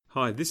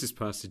Hi, this is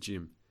Pastor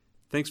Jim.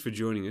 Thanks for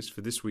joining us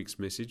for this week's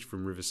message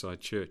from Riverside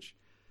Church.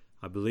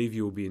 I believe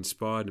you will be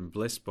inspired and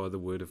blessed by the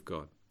Word of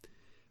God.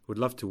 We'd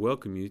love to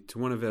welcome you to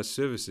one of our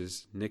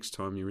services next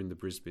time you're in the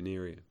Brisbane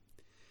area.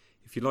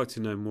 If you'd like to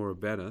know more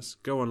about us,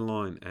 go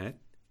online at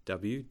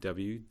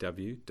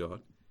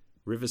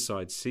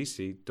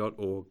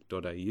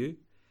www.riversidecc.org.au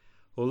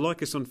or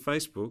like us on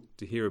Facebook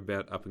to hear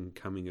about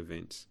up-and-coming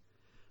events.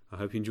 I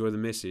hope you enjoy the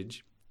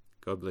message.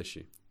 God bless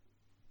you.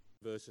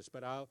 Verses,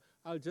 but I'll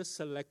just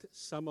select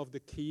some of the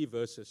key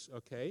verses,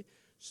 okay?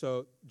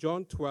 So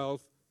John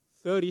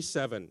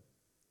 12:37.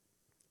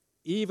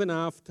 Even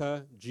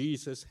after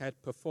Jesus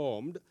had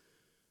performed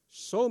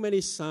so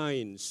many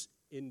signs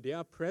in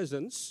their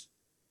presence,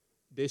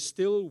 they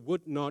still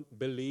would not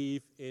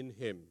believe in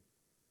him.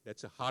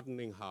 That's a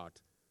hardening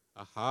heart,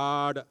 a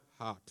hard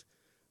heart.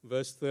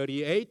 Verse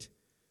 38,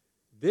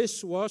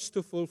 this was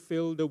to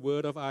fulfill the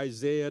word of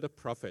Isaiah the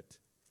prophet.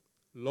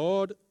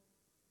 Lord,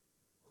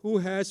 who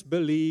has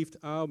believed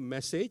our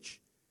message,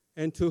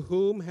 and to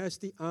whom has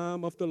the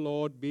arm of the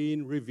Lord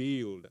been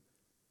revealed?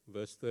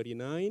 Verse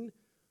 39,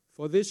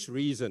 for this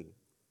reason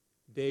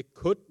they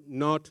could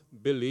not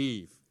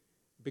believe,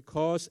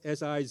 because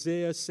as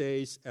Isaiah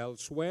says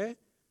elsewhere,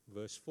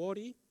 verse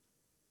 40,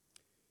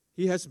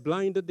 he has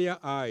blinded their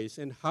eyes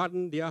and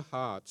hardened their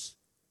hearts.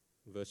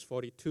 Verse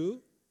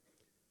 42,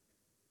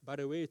 by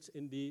the way, it's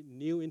in the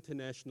New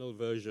International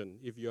Version,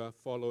 if you are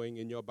following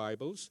in your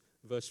Bibles.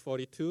 Verse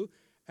 42,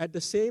 at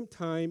the same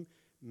time,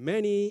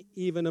 many,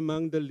 even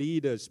among the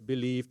leaders,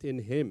 believed in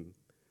him.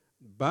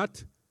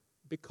 But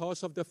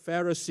because of the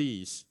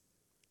Pharisees,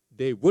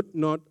 they would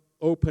not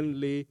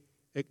openly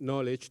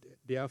acknowledge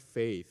their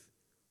faith,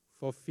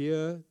 for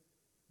fear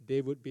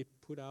they would be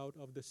put out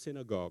of the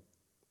synagogue.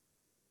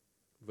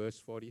 Verse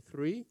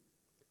 43,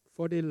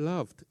 for they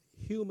loved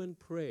human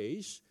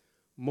praise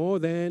more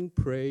than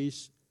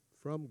praise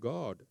from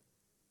God.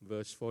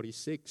 Verse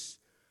 46,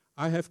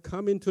 I have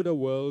come into the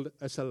world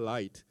as a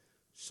light,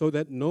 so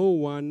that no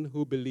one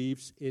who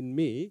believes in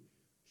me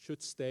should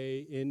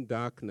stay in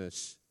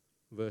darkness.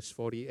 Verse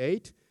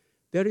 48,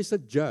 there is a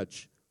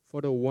judge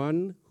for the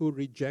one who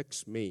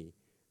rejects me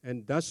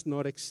and does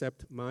not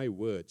accept my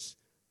words.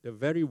 The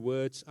very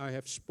words I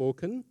have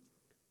spoken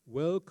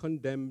will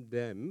condemn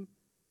them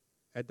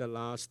at the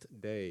last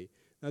day.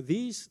 Now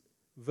these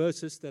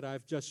verses that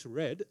I've just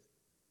read,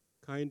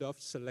 kind of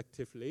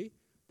selectively,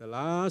 the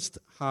last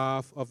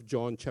half of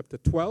John chapter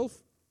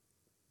 12,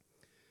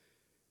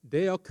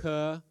 they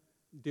occur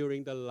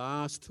during the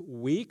last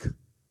week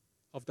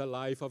of the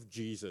life of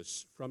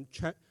Jesus. From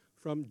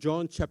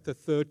John chapter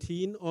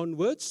 13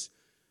 onwards,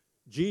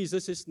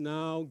 Jesus is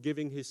now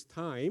giving his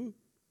time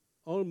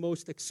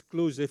almost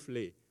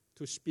exclusively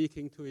to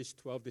speaking to his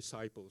 12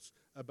 disciples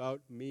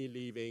about me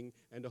leaving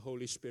and the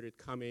Holy Spirit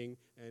coming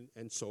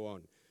and so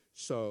on.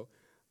 So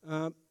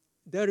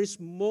there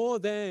is more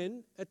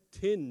than a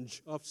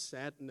tinge of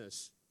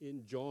sadness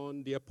in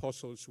John the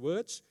Apostle's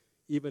words.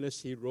 Even as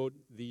he wrote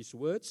these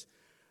words,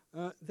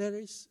 there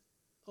is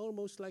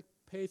almost like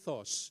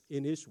pathos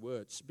in his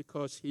words,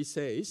 because he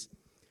says,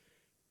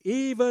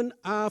 even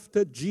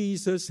after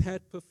Jesus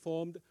had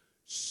performed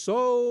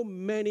so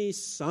many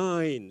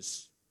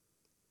signs,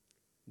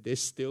 they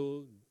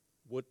still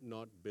would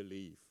not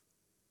believe.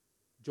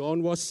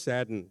 John was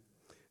saddened,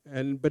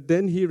 but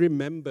then he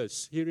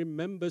remembers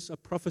a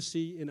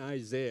prophecy in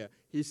Isaiah.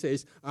 He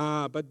says,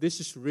 but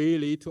this is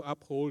really to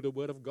uphold the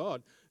word of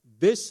God.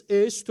 This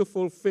is to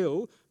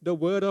fulfill the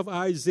word of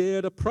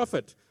Isaiah the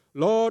prophet.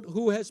 Lord,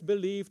 who has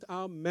believed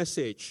our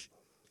message?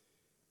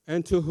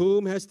 And to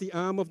whom has the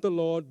arm of the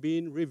Lord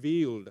been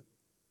revealed?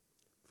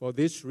 For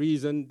this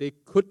reason they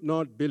could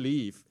not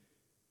believe,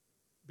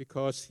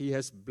 because he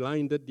has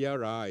blinded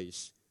their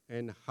eyes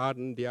and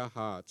hardened their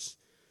hearts.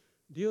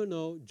 Do you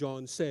know,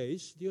 John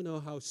says, do you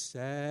know how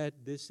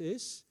sad this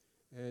is?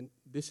 And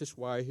this is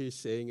why he's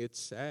saying it's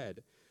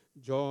sad.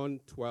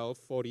 John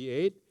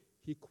 12:48,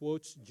 he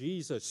quotes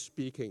Jesus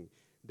speaking.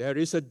 There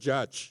is a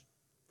judge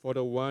for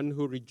the one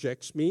who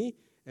rejects me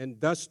and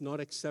does not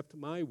accept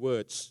my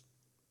words.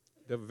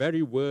 The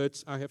very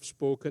words I have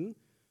spoken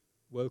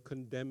will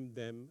condemn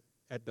them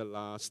at the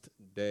last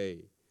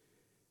day.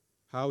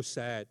 How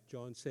sad,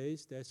 John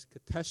says. There's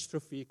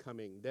catastrophe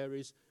coming. There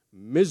is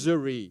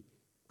misery,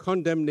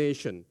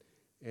 condemnation.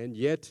 And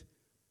yet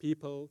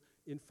people,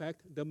 in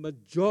fact, the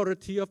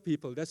majority of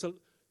people, there's a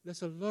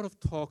lot of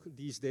talk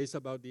these days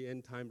about the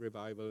end-time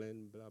revival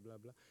and blah, blah,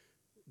 blah.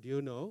 Do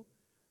you know?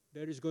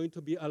 There is going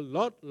to be a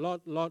lot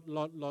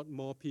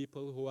more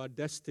people who are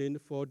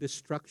destined for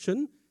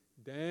destruction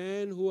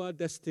than who are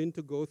destined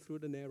to go through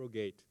the narrow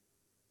gate.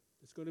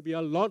 It's going to be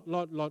a lot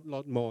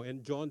more.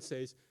 And John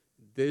says,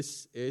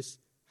 this is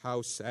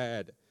how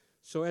sad.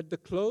 So at the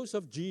close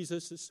of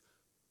Jesus'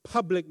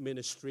 public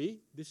ministry,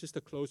 this is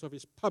the close of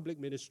his public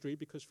ministry,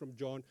 because from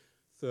John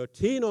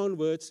 13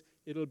 onwards,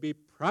 it'll be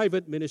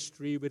private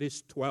ministry with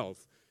his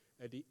 12.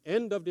 At the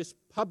end of this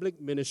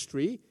public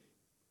ministry,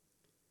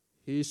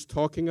 he's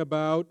talking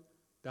about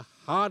the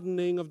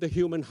hardening of the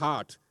human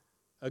heart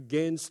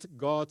against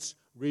God's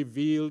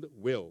revealed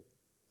will.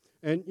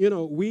 And,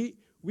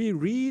 we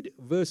read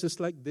verses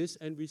like this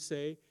and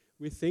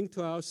we think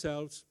to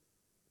ourselves,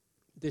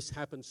 this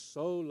happened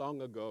so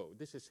long ago.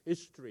 This is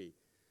history.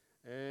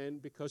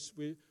 And because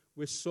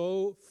we're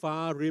so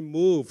far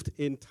removed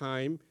in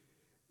time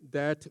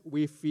that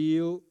we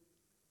feel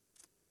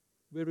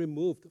we're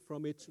removed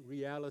from its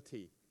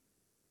reality.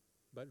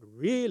 But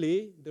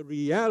really, the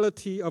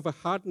reality of a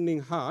hardening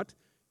heart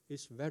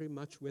is very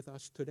much with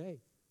us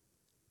today.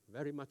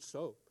 Very much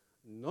so.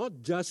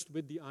 Not just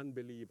with the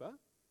unbeliever,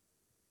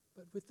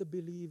 but with the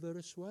believer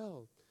as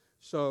well.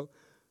 So,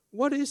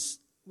 we're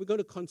going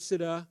to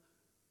consider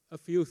a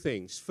few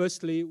things.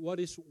 Firstly, what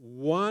is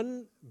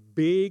one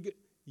big,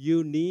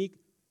 unique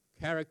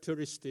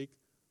characteristic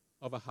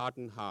of a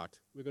hardened heart?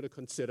 We're going to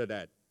consider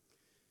that.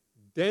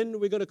 Then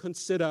we're going to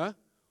consider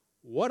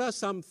what are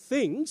some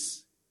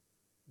things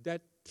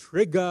that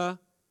trigger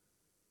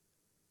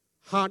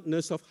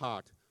hardness of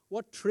heart.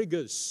 What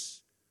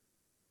triggers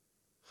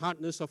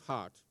hardness of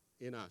heart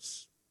in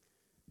us?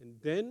 And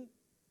then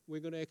we're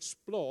going to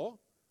explore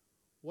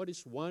what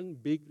is one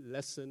big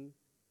lesson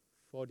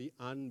for the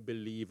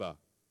unbeliever.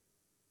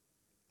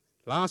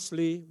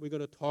 Lastly, we're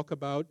going to talk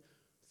about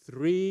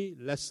 3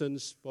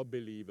 lessons for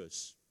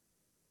believers.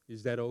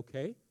 Is that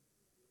okay?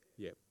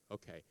 Yeah,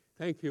 okay.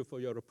 Thank you for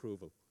your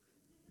approval.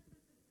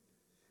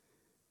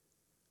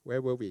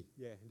 Where were we?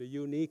 Yeah,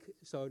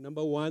 so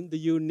number 1, the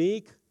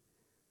unique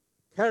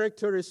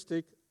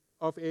characteristic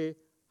of a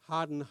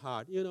hardened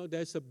heart.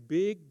 There's a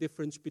big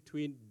difference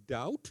between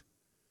doubt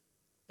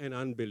and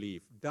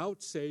unbelief.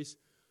 Doubt says,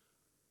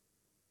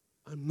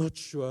 I'm not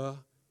sure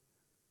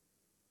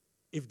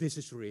if this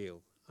is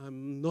real.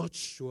 I'm not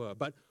sure,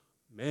 but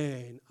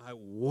man, I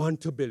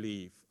want to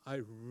believe.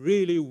 I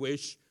really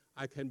wish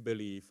I can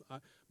believe,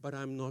 but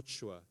I'm not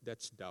sure.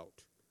 That's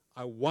doubt.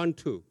 I want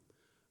to.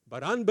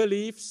 But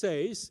unbelief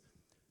says,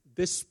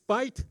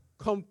 despite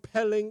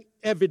compelling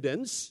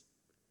evidence,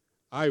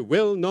 I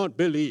will not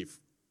believe.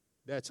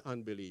 That's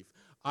unbelief.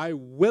 I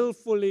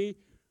willfully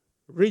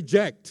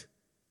reject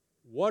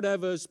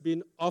whatever's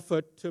been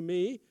offered to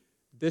me,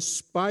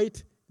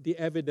 despite the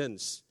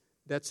evidence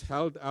that's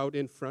held out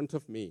in front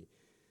of me.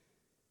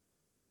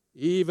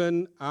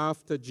 Even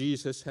after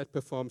Jesus had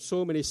performed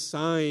so many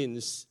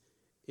signs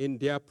in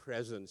their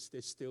presence,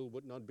 they still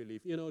would not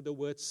believe. The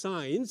word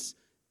signs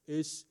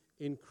is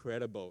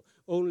incredible.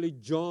 Only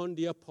John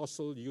the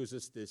Apostle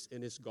uses this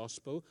in his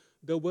gospel.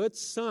 The word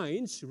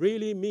signs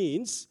really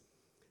means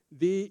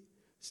the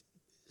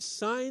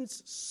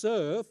signs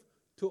serve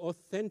to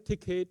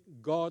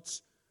authenticate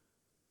God's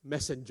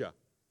messenger.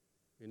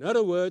 In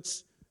other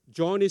words,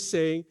 John is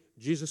saying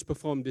Jesus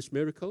performed this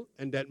miracle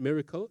and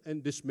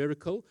this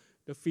miracle,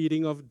 the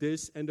feeding of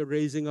this and the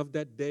raising of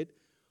that dead.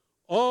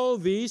 All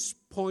these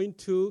point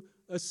to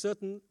a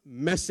certain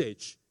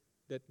message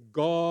that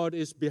God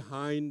is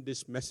behind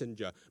this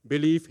messenger.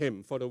 Believe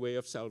him for the way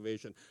of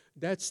salvation.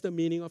 That's the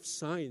meaning of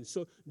signs.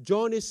 So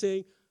John is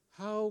saying,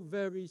 how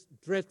very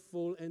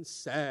dreadful and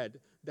sad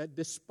that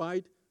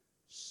despite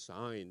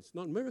signs,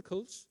 not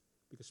miracles,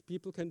 because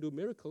people can do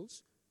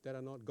miracles that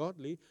are not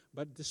godly,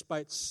 but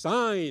despite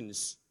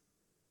signs,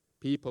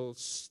 people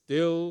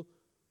still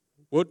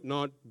would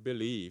not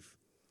believe.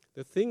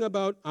 The thing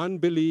about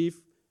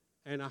unbelief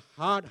and a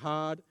hard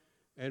heart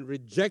and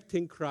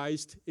rejecting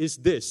Christ is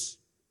this.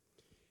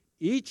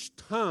 Each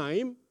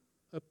time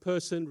a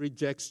person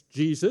rejects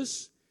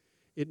Jesus,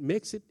 it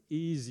makes it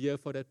easier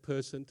for that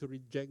person to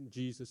reject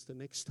Jesus the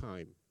next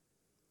time.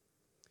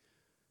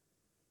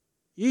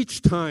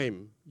 Each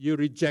time you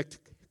reject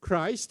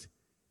Christ,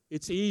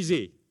 it's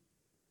easy.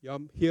 Your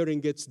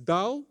hearing gets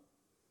dull.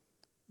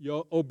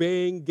 Your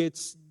obeying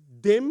gets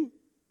dim.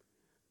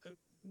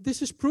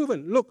 This is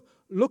proven.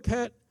 Look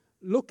at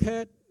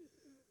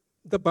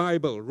the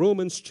Bible,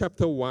 Romans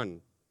chapter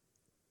 1.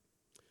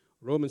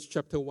 Romans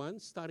chapter 1,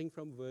 starting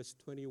from verse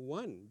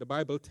 21. The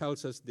Bible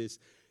tells us this.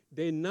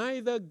 They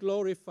neither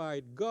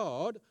glorified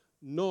God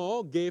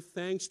nor gave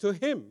thanks to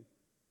him.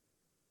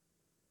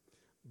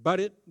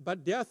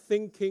 But their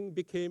thinking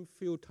became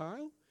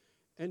futile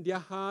and their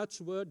hearts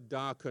were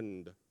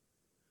darkened.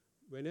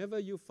 Whenever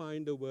you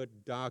find the word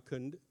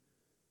darkened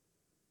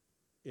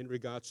in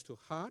regards to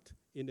heart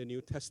in the New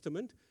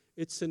Testament,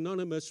 it's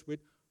synonymous with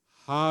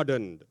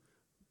hardened.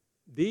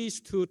 These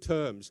two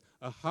terms,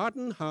 a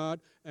hardened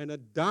heart and a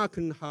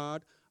darkened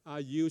heart,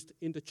 are used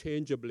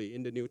interchangeably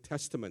in the New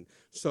Testament.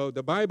 So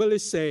the Bible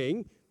is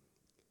saying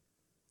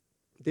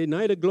they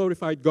neither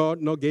glorified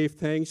God nor gave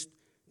thanks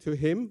to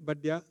him, but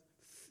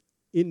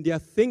in their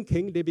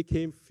thinking they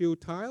became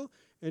futile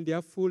and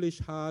their foolish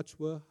hearts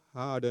were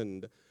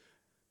hardened.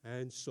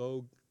 And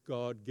so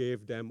God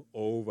gave them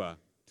over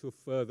to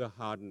further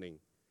hardening.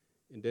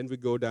 And then we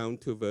go down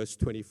to verse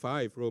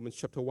 25, Romans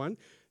chapter 1.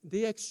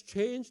 They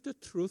exchanged the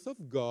truth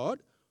of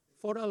God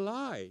for a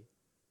lie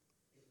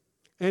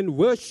and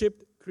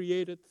worshipped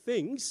created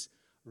things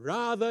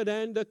rather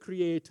than the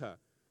Creator.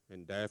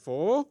 And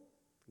therefore,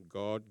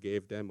 God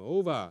gave them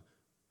over.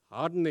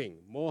 Hardening,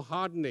 more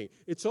hardening.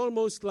 It's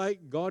almost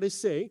like God is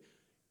saying,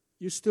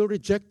 you're still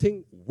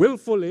rejecting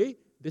willfully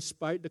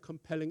despite the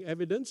compelling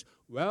evidence,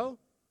 well,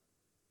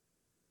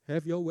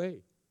 have your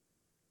way.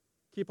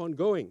 Keep on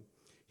going.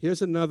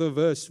 Here's another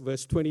verse,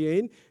 verse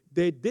 28.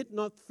 They did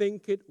not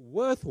think it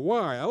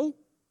worthwhile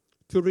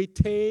to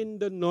retain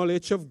the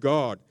knowledge of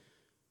God.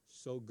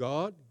 So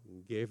God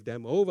gave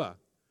them over.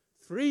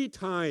 3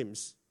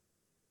 times,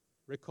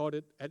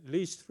 recorded at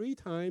least 3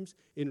 times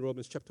in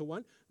Romans chapter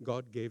 1,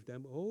 God gave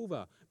them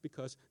over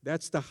because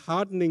that's the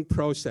hardening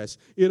process.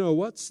 You know,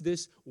 what's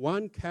this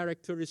one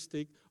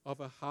characteristic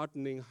of a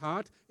hardening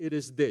heart? It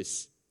is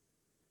this.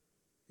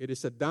 It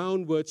is a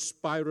downward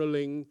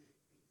spiraling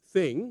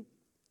thing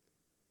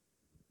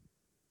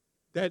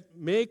that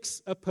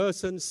makes a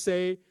person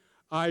say,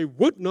 I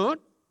would not,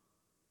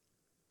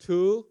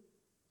 to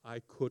I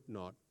could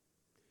not.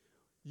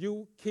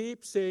 You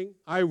keep saying,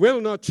 I will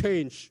not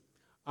change.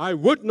 I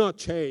would not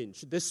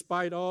change,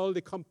 despite all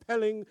the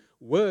compelling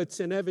words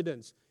and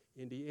evidence.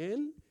 In the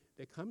end,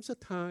 there comes a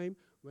time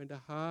when the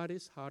heart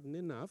is hardened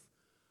enough.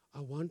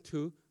 I want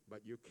to,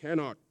 but you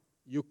cannot.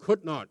 You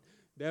could not.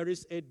 There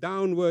is a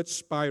downward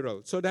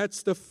spiral. So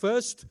that's the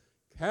first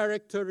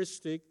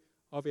characteristic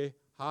of a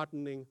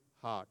hardening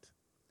heart.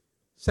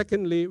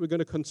 Secondly, we're going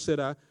to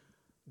consider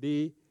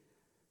the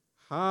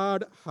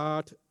hard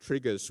heart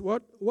triggers.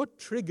 What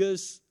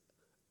triggers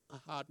a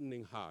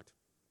hardening heart?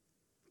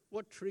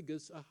 What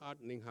triggers a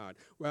hardening heart?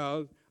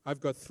 Well, I've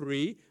got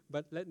 3,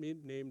 but let me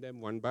name them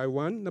one by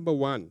one. Number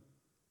 1,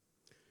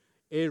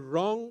 a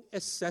wrong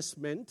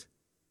assessment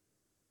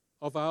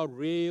of our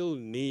real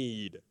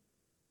need.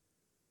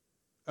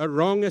 A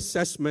wrong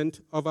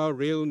assessment of our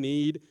real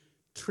need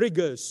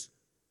triggers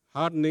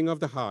hardening of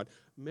the heart.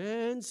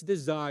 Man's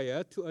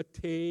desire to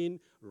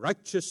attain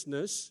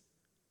righteousness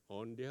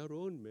on their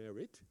own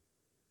merit,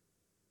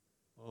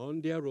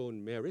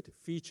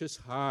 features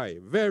high,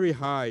 very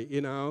high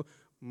in our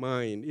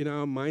mind, in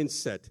our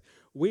mindset.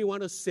 We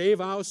want to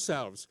save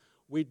ourselves.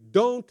 We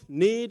don't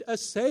need a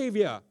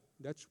savior.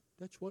 That's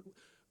what.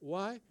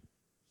 Why?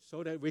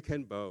 So that we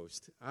can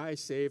boast. I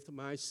saved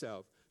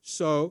myself.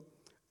 So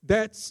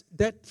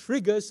that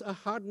triggers a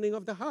hardening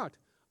of the heart.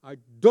 I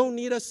don't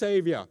need a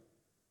savior.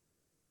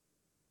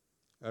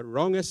 A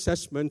wrong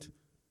assessment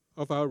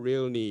of our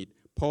real need.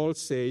 Paul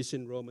says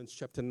in Romans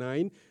chapter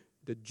 9,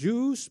 the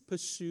Jews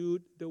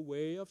pursued the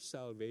way of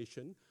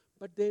salvation,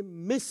 but they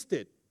missed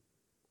it.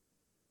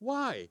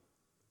 Why?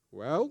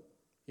 Well,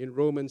 in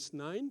Romans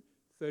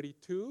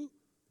 9:32,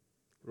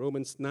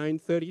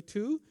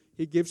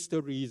 he gives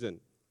the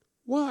reason.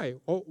 Why?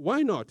 Or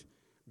why not?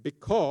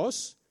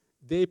 Because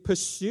they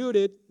pursued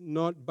it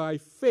not by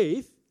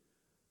faith,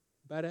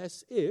 but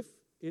as if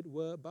it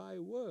were by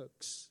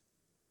works.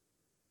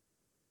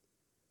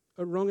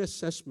 A wrong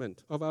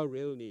assessment of our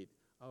real need.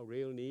 Our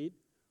real need,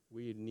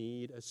 we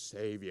need a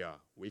savior.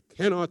 We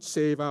cannot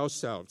save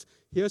ourselves.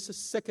 Here's the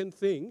second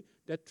thing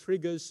that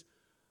triggers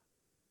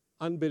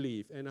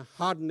unbelief and a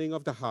hardening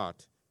of the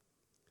heart.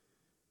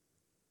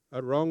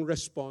 A wrong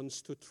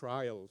response to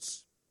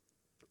trials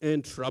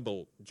and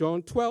trouble.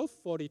 John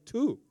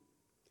 12:42.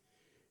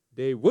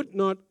 They would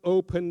not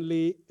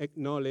openly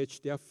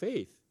acknowledge their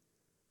faith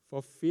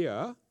for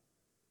fear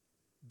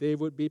they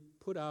would be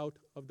put out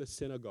of the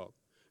synagogue.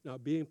 Now,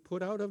 being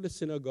put out of the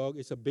synagogue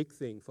is a big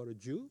thing for a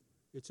Jew.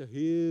 It's a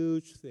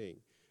huge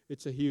thing.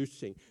 It's a huge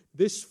thing.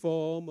 This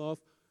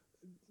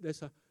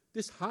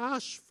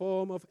harsh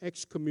form of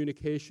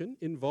excommunication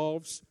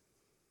involves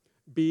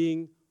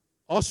being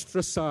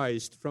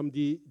ostracized from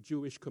the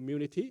Jewish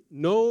community.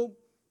 No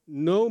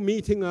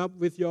meeting up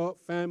with your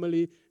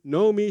family,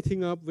 no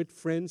meeting up with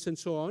friends and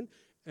so on.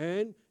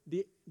 And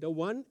the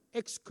one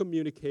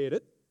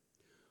excommunicated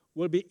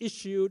will be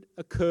issued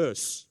a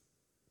curse.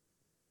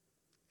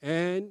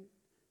 And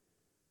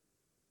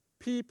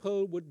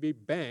people would be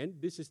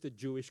banned. This is the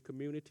Jewish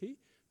community.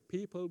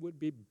 People would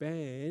be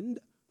banned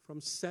from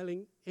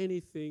selling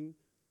anything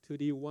to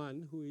the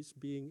one who is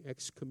being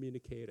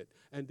excommunicated.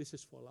 And this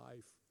is for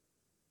life.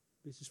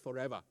 This is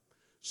forever.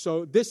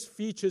 So this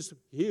features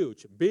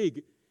huge,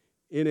 big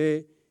in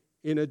a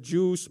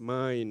Jew's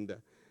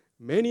mind.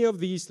 Many of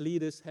these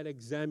leaders had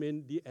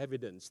examined the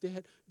evidence. They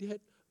had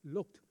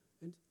looked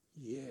and,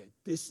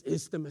 this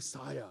is the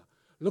Messiah.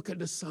 Look at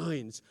the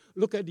signs.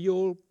 Look at the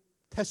Old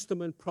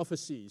Testament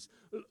prophecies.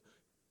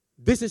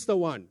 This is the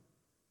one.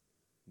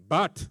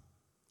 But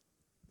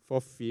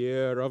for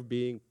fear of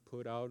being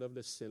put out of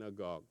the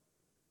synagogue,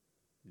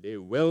 they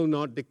will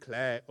not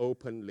declare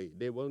openly.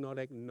 They will not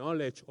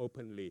acknowledge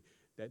openly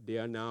that they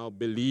are now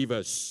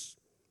believers.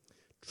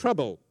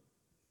 Trouble.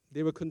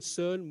 They were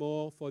concerned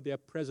more for their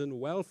present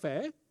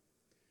welfare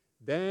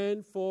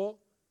than for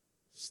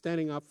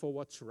standing up for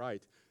what's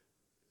right.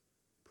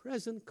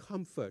 Present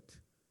comfort.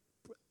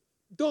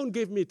 Don't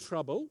give me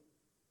trouble.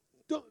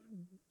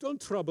 Don't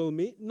trouble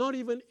me. Not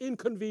even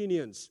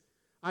inconvenience.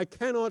 I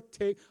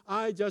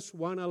just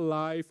want a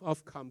life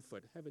of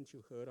comfort. Haven't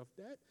you heard of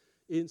that?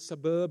 In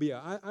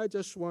suburbia, I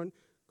just want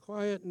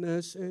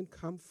quietness and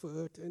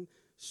comfort and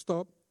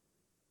stop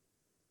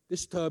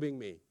disturbing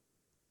me.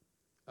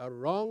 A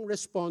wrong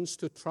response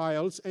to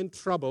trials and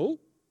trouble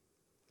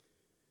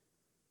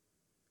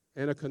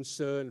and a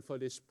concern for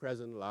this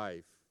present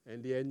life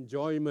and the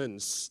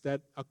enjoyments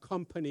that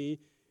accompany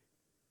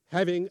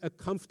having a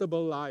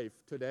comfortable life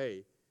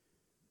today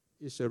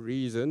is a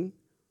reason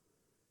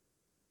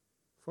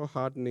for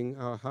hardening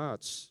our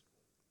hearts.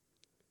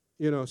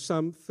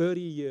 Some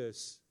 30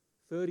 years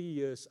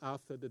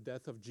after the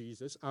death of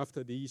Jesus,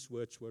 after these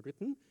words were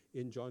written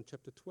in John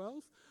chapter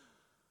 12,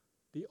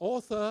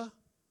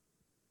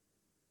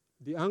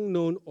 the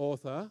unknown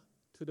author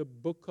to the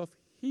book of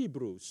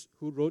Hebrews,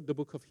 who wrote the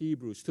book of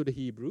Hebrews to the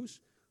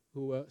Hebrews,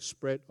 who were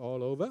spread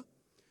all over,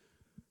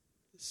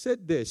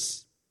 said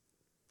this.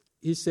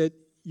 He said,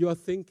 you are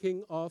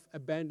thinking of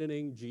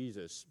abandoning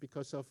Jesus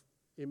because of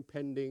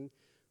impending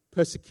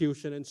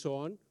persecution and so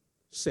on.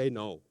 Say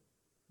no.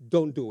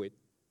 Don't do it.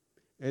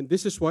 And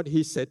this is what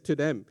he said to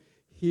them.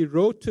 He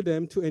wrote to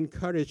them to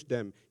encourage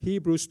them.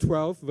 Hebrews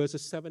 12,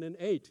 verses 7 and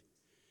 8.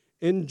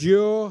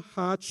 Endure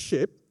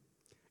hardship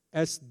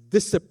as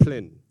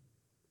discipline.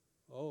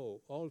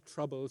 Oh, all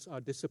troubles are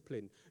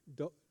discipline.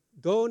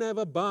 Don't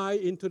ever buy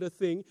into the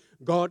thing,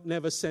 God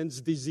never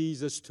sends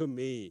diseases to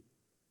me.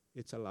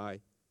 It's a lie.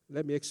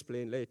 Let me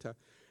explain later.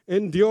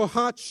 Endure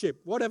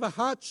hardship, whatever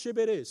hardship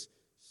it is.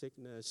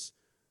 Sickness,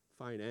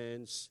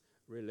 finance,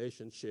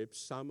 relationships.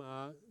 Some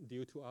are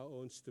due to our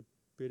own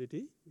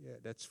stupidity. Yeah,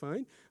 that's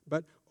fine.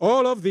 But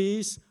all of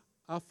these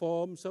are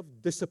forms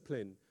of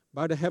discipline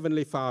by the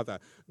Heavenly Father.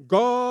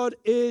 God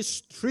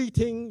is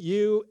treating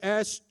you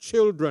as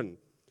children.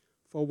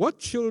 For what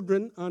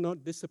children are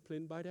not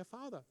disciplined by their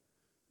father?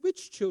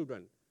 Which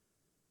children?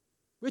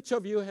 Which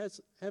of you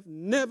have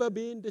never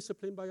been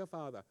disciplined by your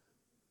father?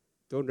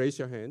 Don't raise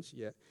your hands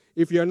yet.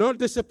 If you're not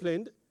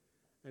disciplined,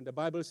 and the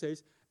Bible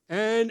says,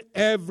 and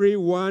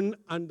everyone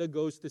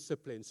undergoes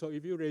discipline. So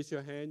if you raise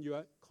your hand, you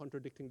are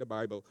contradicting the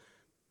Bible.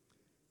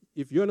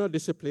 If you're not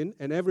disciplined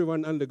and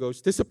everyone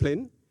undergoes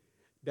discipline,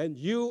 then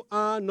you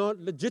are not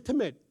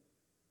legitimate.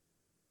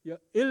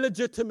 You're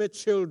illegitimate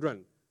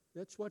children.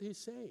 That's what he's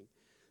saying.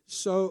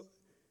 So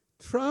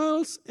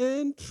trials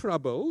and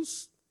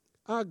troubles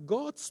are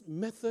God's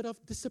method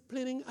of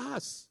disciplining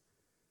us.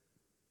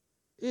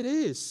 It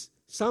is.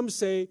 Some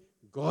say,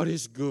 God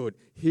is good.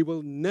 He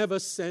will never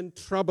send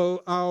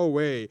trouble our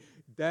way.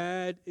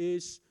 That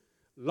is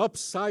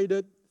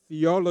lopsided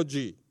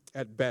theology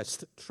at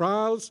best.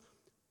 Trials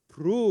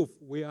prove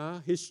we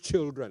are His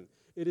children.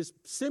 It is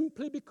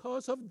simply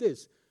because of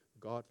this,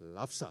 God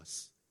loves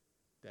us,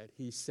 that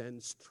He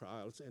sends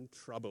trials and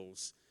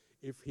troubles.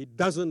 If He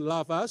doesn't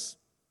love us,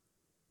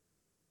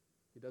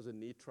 He doesn't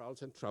need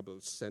trials and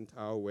troubles sent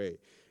our way.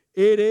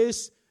 It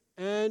is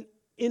an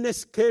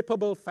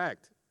inescapable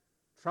fact,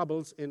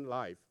 troubles in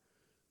life.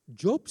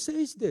 Job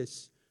says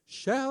this,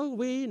 shall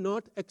we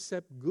not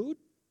accept good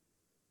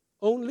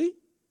only?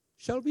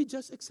 Shall we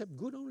just accept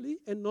good only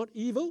and not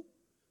evil?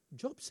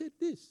 Job said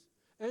this.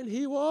 And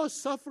he was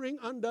suffering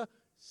under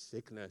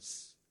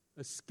sickness,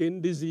 a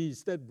skin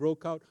disease that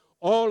broke out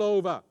all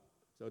over.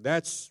 So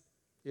that's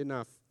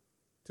enough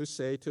to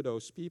say to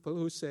those people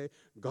who say,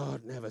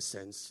 God never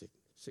sends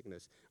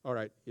sickness. All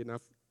right,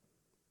 enough.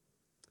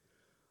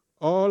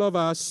 All of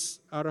us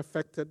are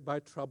affected by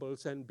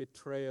troubles and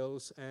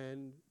betrayals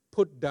and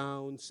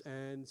put-downs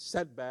and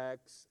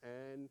setbacks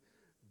and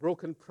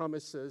broken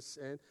promises.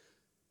 And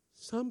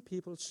some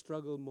people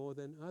struggle more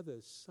than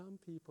others. Some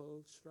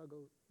people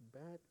struggle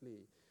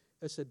badly.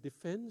 As a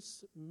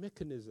defense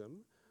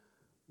mechanism,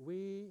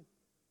 we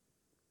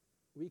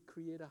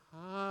create a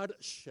hard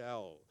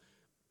shell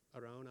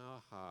around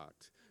our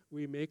heart.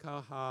 We make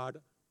our heart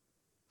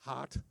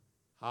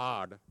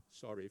hard.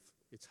 Sorry,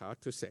 it's hard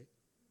to say.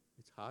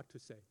 It's hard to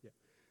say, yeah.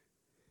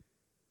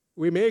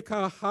 We make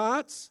our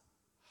hearts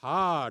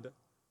hard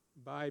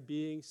by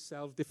being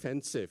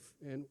self-defensive.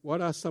 And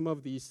what are some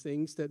of these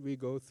things that we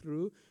go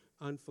through?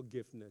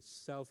 Unforgiveness,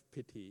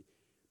 self-pity,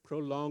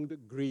 prolonged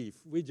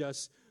grief. We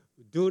just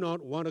do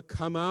not want to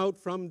come out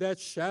from that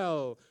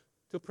shell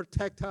to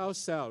protect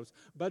ourselves.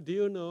 But do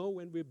you know,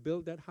 when we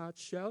build that hard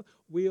shell,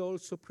 we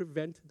also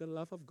prevent the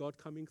love of God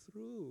coming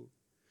through.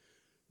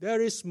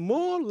 There is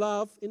more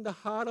love in the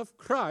heart of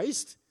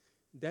Christ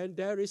than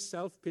there is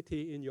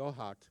self-pity in your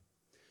heart.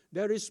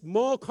 There is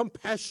more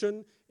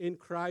compassion in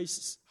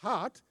Christ's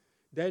heart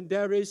than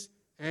there is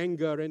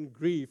anger and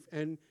grief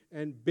and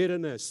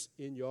bitterness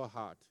in your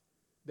heart.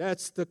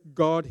 That's the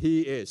God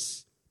He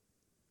is.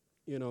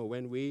 You know,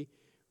 when we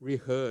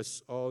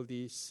rehearse all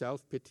the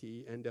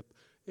self-pity and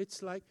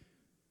it's like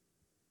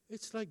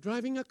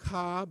driving a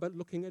car but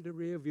looking at the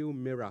rear view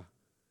mirror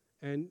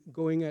and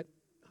going at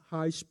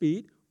high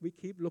speed. We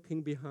keep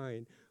looking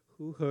behind.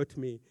 Who hurt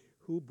me?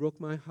 Who broke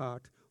my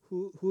heart?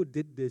 Who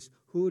did this?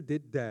 Who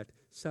did that?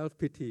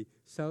 Self-pity,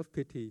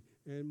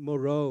 and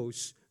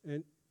morose,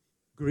 and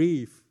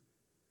grief.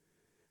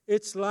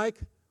 It's like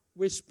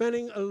we're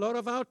spending a lot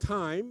of our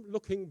time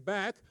looking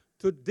back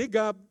to dig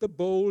up the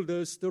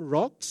boulders, the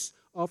rocks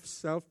of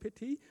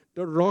self-pity,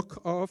 the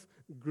rock of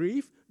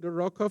grief, the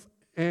rock of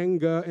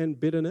anger and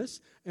bitterness,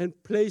 and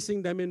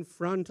placing them in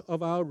front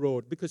of our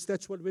road, because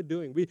that's what we're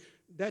doing.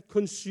 That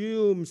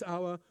consumes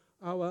our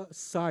our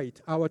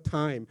sight, our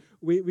time.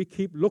 We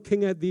keep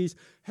looking at these.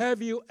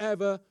 Have you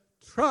ever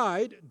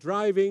tried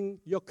driving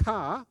your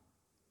car,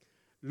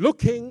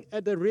 looking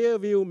at the rear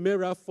view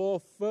mirror for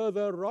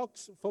further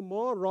rocks, for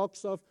more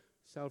rocks of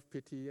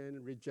self-pity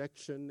and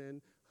rejection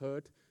and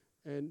hurt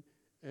and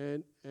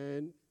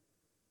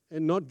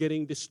not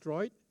getting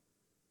destroyed?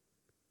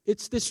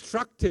 It's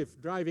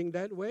destructive driving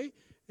that way,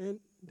 and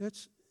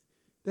that's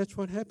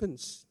what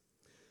happens.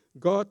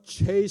 God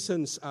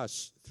chastens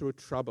us through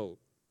trouble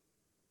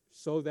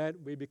so that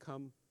we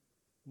become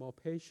more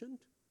patient,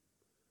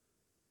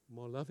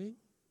 more loving,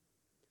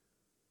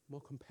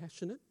 more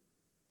compassionate,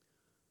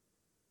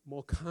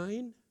 more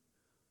kind,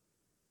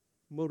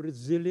 more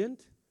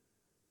resilient,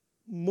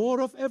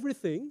 more of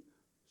everything,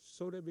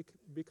 so that we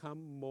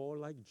become more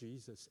like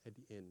Jesus at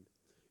the end.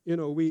 You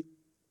know, we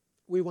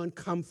want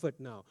comfort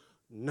now.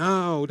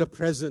 Now the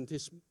present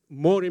is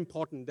more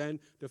important than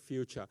the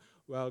future.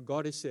 Well,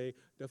 God is saying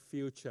the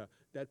future,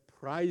 that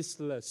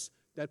priceless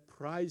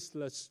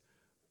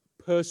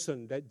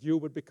person that you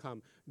would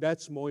become,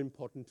 that's more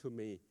important to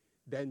me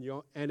than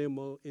your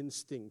animal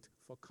instinct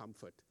for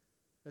comfort.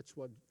 That's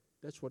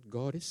what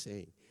God is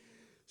saying.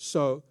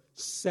 So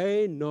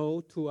say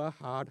no to a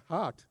hard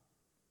heart.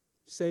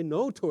 Say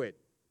no to it.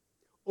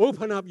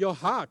 Open up your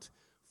heart.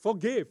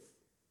 Forgive.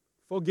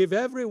 Forgive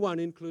everyone,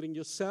 including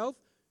yourself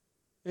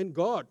and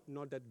God.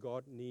 Not that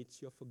God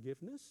needs your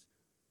forgiveness.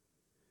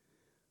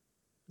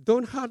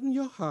 Don't harden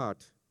your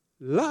heart.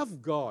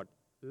 Love God.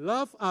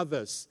 Love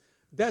others.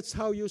 That's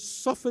how you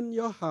soften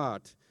your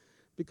heart,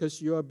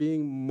 because you are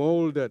being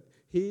molded.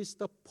 He is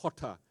the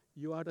potter.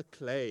 You are the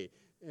clay.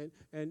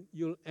 And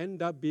you'll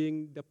end up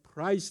being the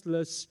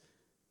priceless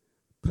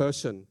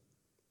person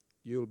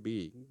you'll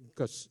be,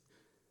 because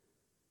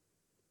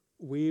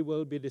we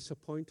will be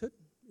disappointed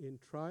in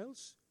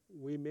trials.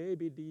 We may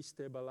be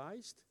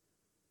destabilized,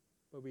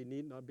 but we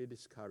need not be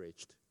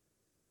discouraged,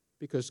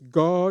 because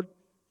God,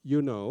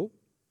 you know,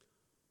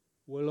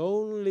 will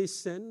only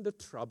send the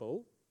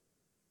trouble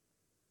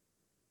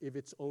if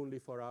it's only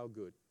for our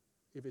good,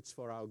 if it's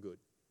for our good.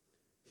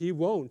 He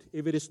won't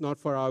if it is not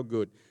for our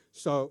good.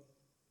 So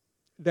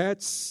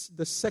that's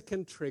the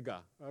second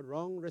trigger, a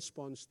wrong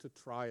response to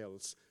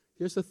trials.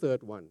 Here's the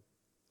third one.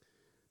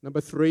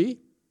 Number 3,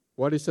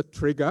 what is a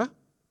trigger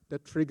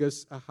that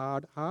triggers a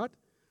hard heart?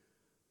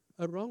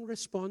 A wrong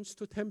response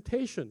to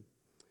temptation.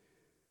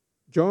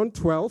 John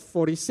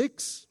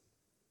 12:46.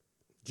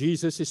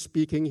 Jesus is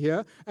speaking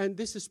here, and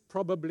this is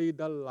probably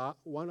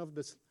one of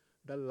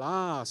the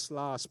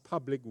last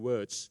public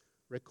words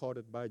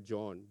recorded by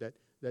John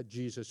that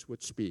Jesus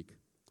would speak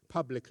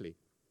publicly.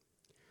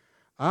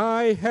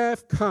 I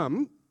have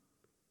come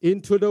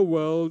into the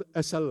world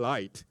as a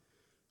light,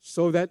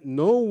 so that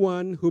no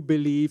one who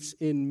believes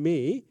in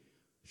me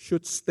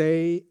should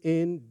stay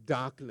in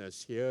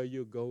darkness. Here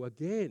you go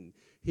again.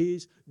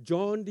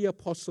 John the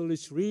Apostle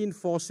is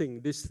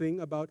reinforcing this thing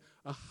about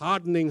a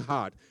hardening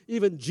heart.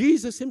 Even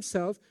Jesus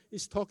himself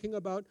is talking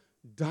about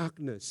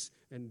darkness.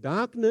 And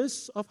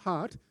darkness of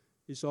heart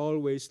is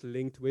always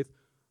linked with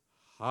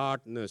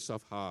hardness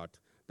of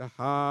heart, the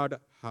hard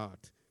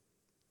heart.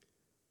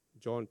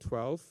 John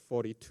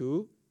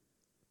 12:42.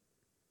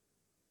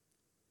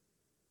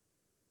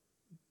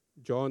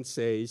 John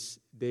says,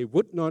 they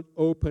would not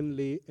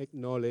openly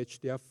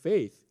acknowledge their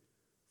faith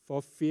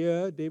for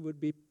fear they would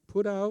be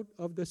put out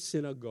of the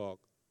synagogue.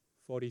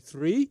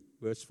 43,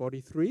 verse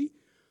 43,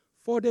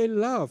 for they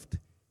loved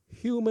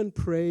human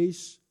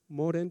praise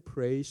more than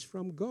praise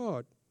from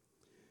God.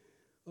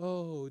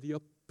 Oh, the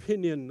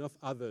opinion of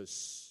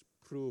others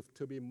proved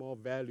to be more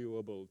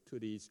valuable to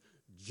these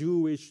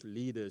Jewish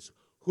leaders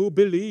who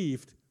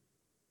believed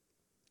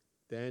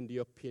than the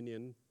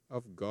opinion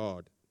of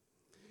God.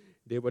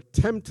 They were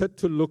tempted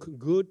to look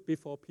good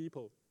before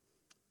people.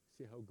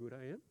 See how good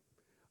I am?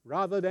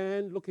 Rather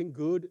than looking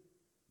good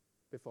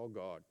before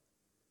God.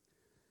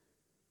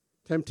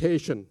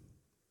 Temptation.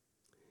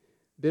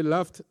 They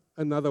loved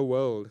another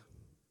world.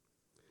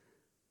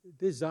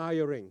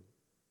 Desiring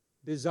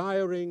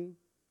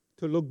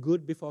to look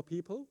good before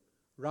people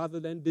rather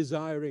than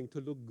desiring to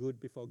look good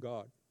before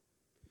God.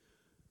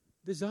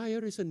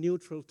 Desire is a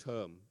neutral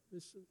term.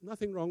 There's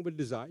nothing wrong with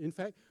desire. In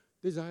fact,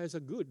 desires are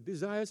good.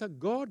 Desires are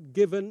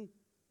God-given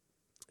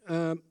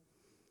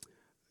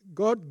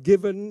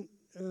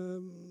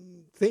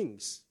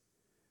things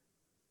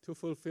to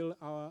fulfill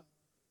our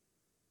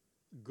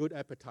good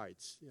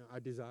appetites. You know, I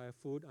desire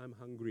food, I'm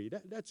hungry.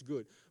 That's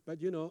good. But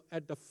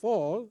at the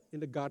fall in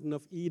the Garden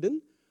of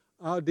Eden,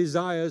 our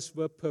desires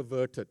were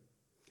perverted.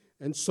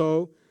 And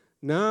so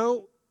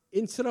now,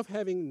 instead of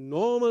having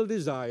normal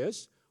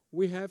desires,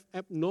 we have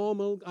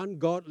abnormal,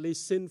 ungodly,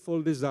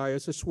 sinful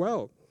desires as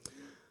well.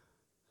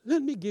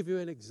 Let me give you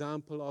an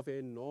example of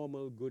a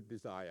normal good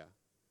desire.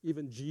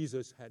 Even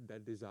Jesus had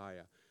that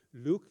desire.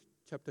 Luke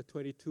chapter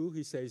 22,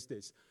 he says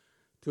this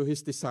to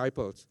his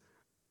disciples,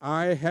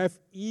 I have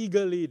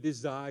eagerly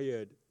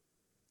desired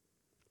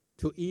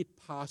to eat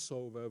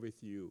Passover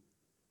with you.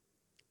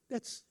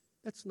 That's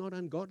not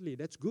ungodly.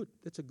 That's good.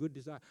 That's a good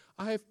desire.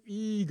 I have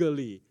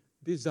eagerly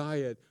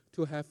desired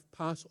to have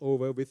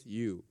Passover with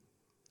you.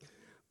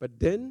 But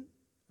then,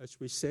 as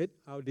we said,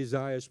 our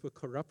desires were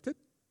corrupted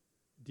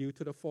due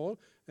to the fall.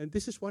 And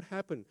this is what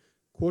happened.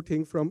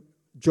 Quoting from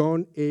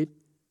John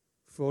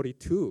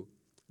 8:42,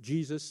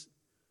 Jesus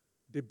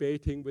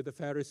debating with the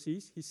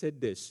Pharisees, he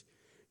said this,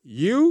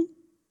 "You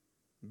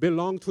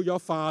belong to your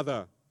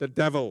father, the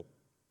devil.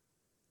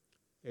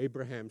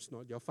 Abraham's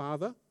not your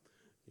father.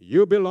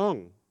 You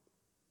belong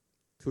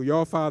to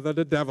your father,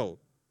 the devil.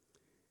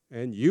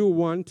 And you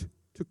want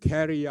to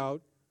carry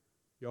out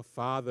your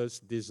father's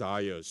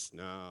desires."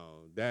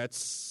 Now,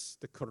 that's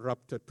the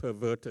corrupted,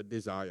 perverted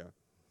desire.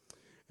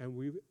 And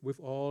we've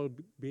all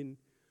been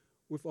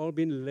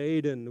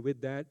laden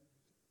with that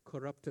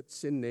corrupted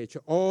sin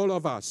nature. All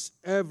of us,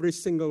 every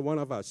single one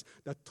of us.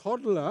 The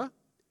toddler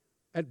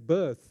at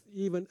birth,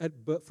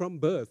 from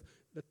birth,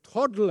 the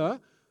toddler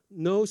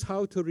knows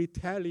how to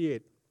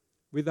retaliate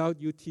without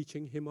you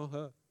teaching him or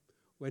her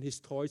when his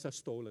toys are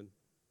stolen.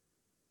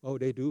 Oh,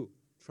 they do.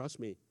 Trust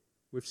me.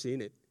 We've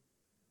seen it.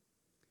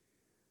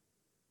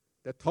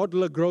 The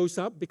toddler grows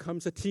up,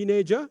 becomes a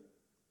teenager,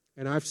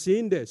 and I've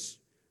seen this.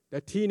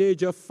 The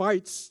teenager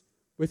fights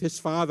with his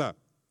father.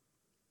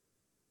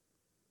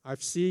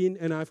 I've seen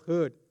and I've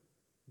heard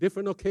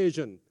different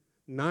occasions,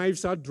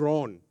 knives are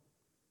drawn.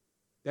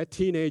 That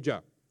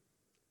teenager,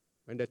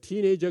 when the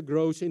teenager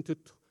grows into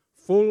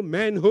full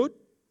manhood,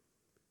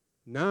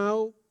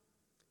 now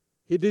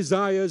he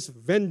desires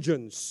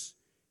vengeance.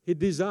 He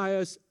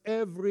desires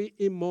every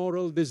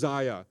immoral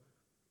desire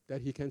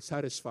that he can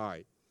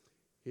satisfy.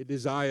 He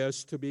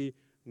desires to be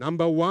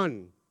number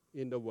one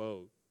in the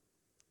world.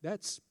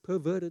 That's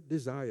perverted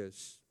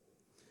desires.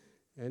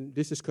 And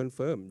this is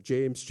confirmed.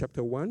 James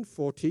chapter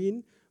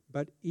 1:14.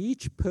 But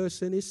each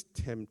person is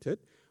tempted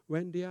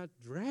when they are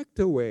dragged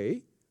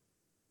away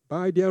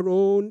by their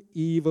own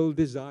evil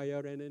desire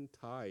and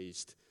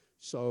enticed.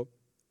 So,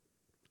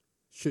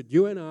 should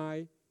you and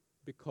I,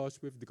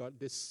 because we've got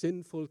this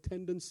sinful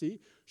tendency,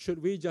 should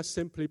we just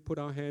simply put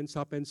our hands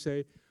up and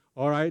say,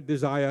 all right,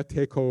 desire,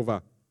 take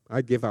over.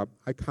 I give up.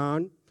 I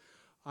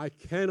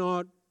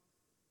cannot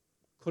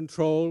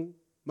control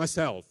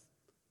myself.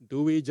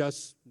 Do we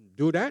just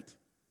do that?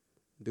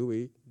 Do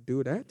we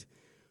do that?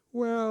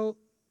 Well,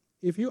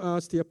 if you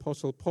ask the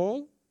Apostle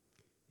Paul,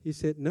 he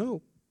said,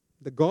 no.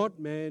 The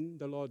God-man,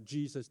 the Lord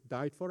Jesus,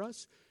 died for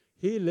us.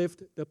 He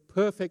lived the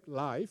perfect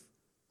life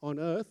on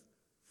earth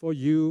for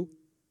you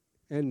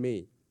and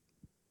me.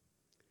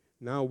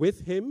 Now,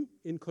 with him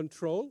in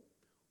control,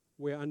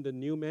 we're under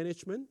new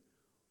management.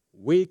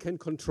 We can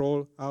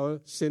control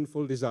our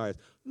sinful desires.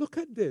 Look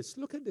at this.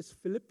 Look at this.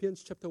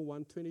 Philippians chapter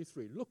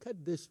 1:23. Look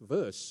at this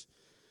verse.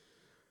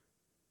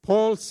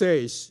 Paul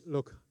says,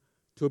 look,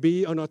 to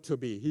be or not to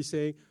be. He's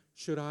saying,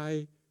 should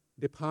I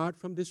depart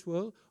from this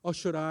world or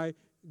should I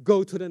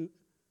go to the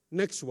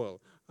next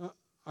world?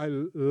 I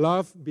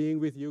love being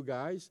with you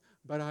guys,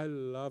 but I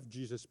love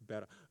Jesus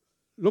better.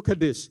 Look at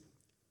this.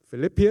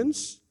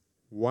 Philippians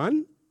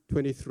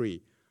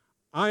 1:23.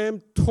 I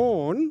am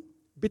torn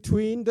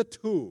between the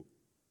two.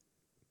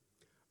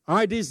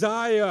 I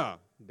desire,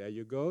 there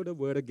you go, the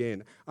word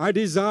again. I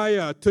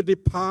desire to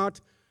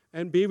depart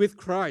and be with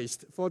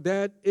Christ, for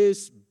that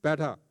is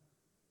better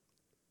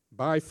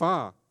by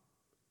far.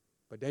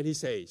 But then he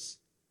says,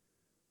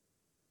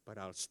 but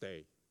I'll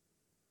stay.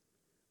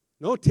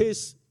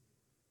 Notice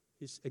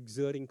he's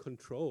exerting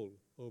control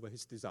over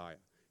his desire.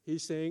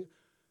 He's saying,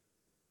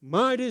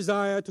 my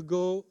desire to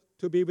go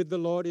to be with the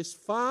Lord is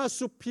far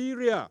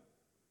superior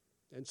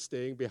than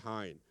staying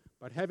behind.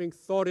 But having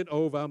thought it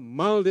over,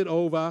 mulled it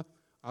over,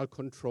 I'll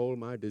control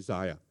my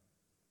desire.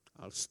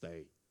 I'll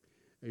stay.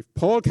 If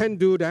Paul can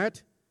do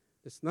that,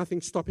 there's nothing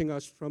stopping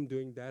us from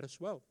doing that as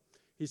well.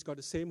 He's got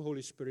the same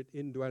Holy Spirit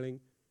indwelling.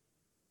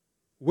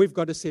 We've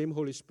got the same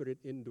Holy Spirit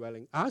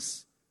indwelling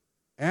us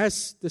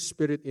as the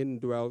Spirit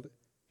indwelled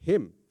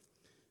him.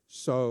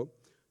 So,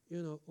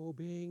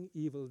 obeying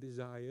evil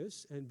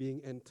desires and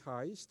being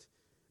enticed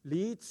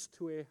leads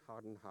to a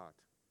hardened heart.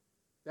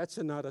 That's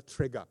another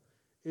trigger.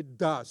 It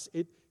does.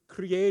 It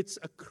creates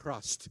a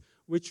crust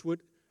which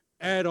would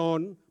add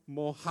on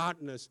more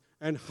hardness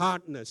and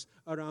hardness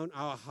around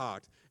our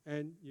heart.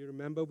 And you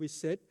remember we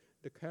said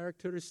the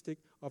characteristic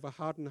of a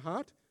hardened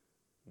heart?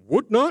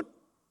 Would not,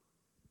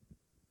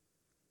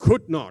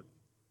 could not.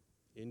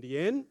 In the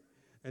end,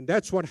 and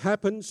that's what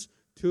happens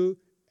to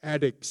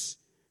addicts.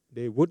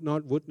 They would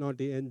not,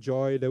 they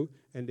enjoy,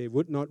 and they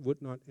would not,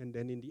 and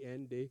then in the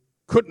end they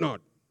could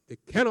not. They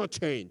cannot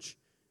change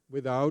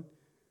without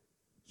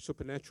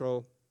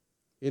supernatural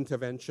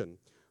intervention.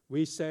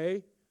 We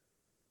say,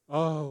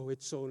 oh,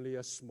 it's only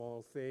a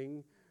small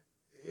thing.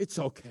 It's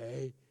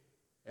okay.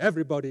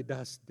 Everybody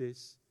does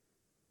this.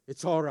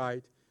 It's all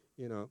right,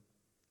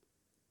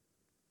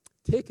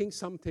 Taking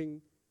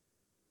something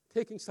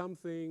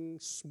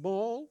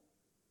small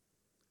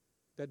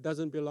that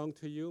doesn't belong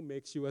to you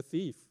makes you a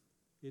thief.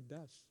 It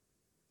does.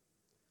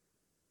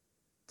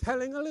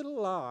 Telling a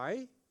little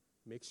lie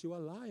makes you a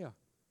liar.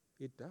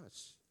 It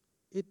does.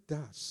 It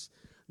does.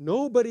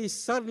 Nobody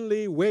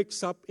suddenly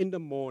wakes up in the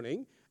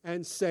morning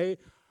and say,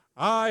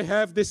 I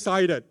have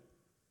decided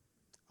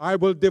I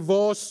will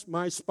divorce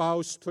my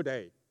spouse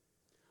today.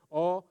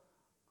 Or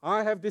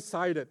I have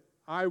decided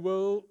I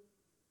will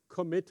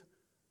commit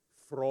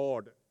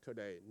fraud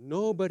today.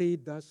 Nobody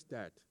does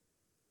that.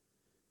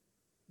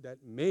 That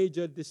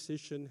major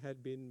decision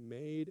had been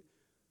made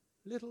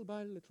little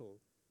by little,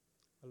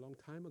 a long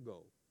time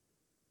ago,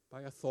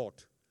 by a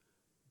thought,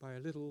 by a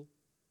little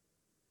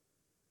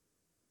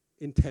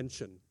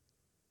intention,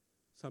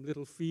 some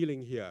little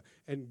feeling here,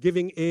 and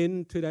giving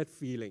in to that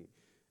feeling.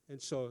 And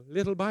so,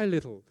 little by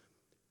little,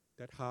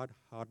 that heart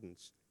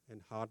hardens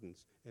and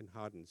hardens and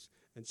hardens.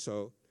 And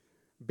so,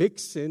 big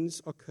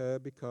sins occur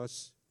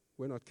because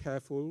we're not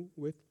careful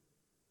with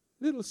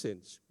little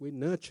sins. We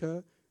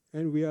nurture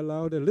and we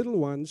allow the little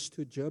ones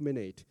to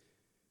germinate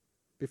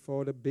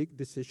before the big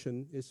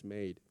decision is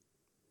made.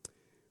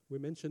 We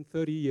mentioned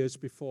 30 years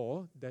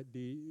before that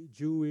the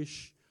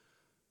Jewish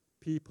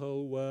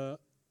people were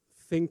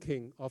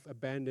thinking of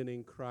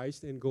abandoning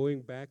Christ and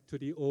going back to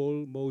the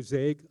old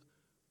Mosaic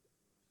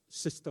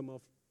system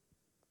of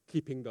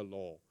keeping the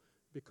law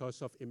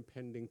because of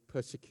impending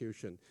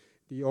persecution.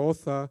 The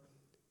author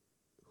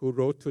who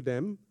wrote to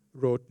them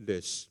wrote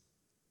this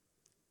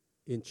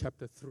in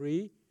chapter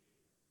 3,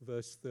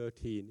 verse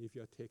 13, if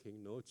you're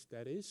taking notes,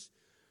 that is.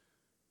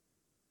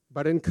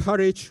 But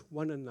encourage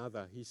one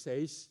another, he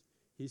says,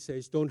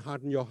 don't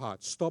harden your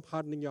heart. Stop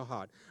hardening your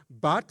heart.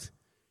 But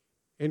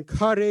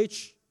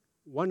encourage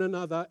one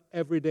another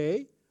every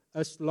day,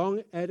 as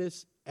long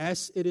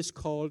as it is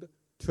called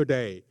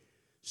today,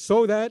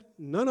 so that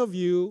none of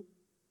you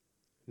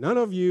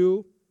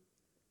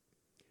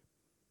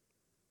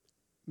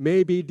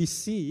may be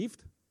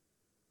deceived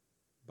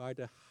by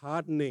the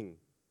hardening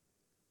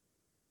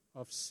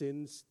of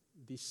sin's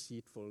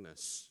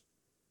deceitfulness.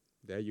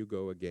 There you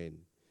go again.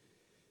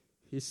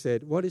 He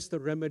said, what is the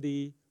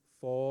remedy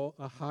for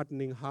a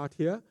hardening heart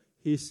here?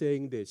 He's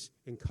saying this,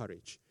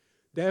 encourage.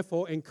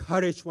 Therefore,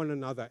 encourage one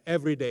another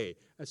every day,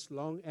 as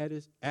long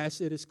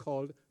as it is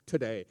called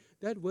today.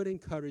 That word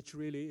encourage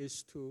really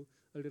is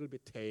a little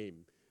bit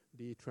tame.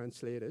 The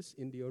translators,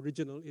 in the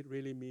original, it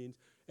really means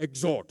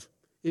exhort.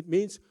 It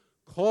means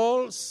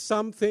call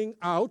something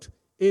out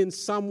in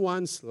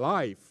someone's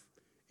life.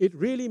 It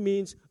really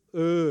means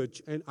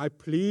urge, and I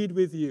plead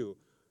with you.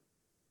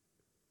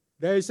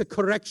 There is a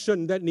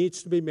correction that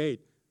needs to be made.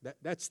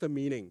 That's the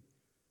meaning.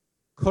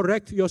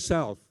 Correct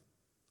yourself.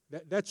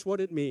 That's what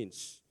it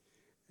means.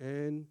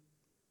 And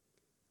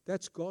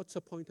that's God's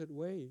appointed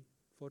way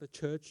for the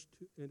church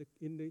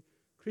in the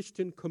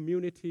Christian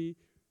community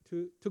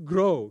to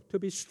grow, to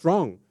be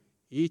strong,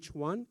 each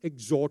one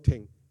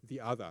exhorting the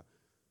other.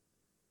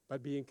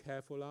 But being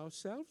careful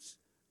ourselves,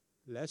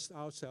 lest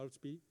ourselves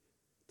be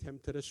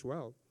tempted as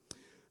well.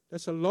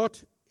 There's a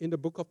lot in the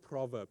book of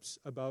Proverbs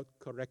about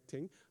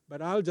correcting,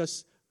 but I'll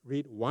just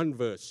read one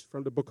verse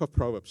from the book of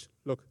Proverbs.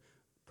 Look,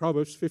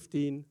 Proverbs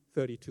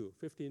 15:32.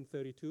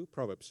 15:32,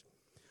 Proverbs.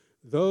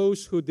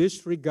 Those who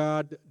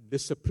disregard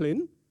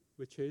discipline,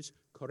 which is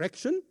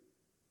correction,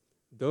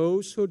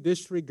 those who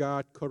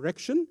disregard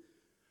correction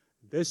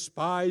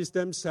despise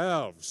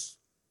themselves.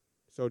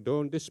 So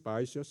don't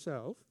despise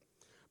yourself.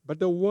 But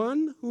the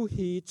one who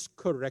heeds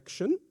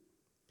correction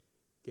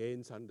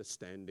gains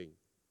understanding.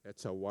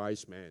 That's a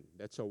wise man.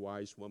 That's a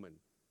wise woman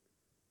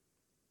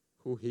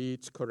who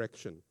heeds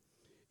correction.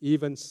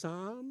 Even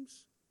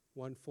Psalms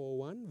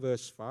 141,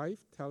 verse 5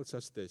 tells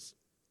us this.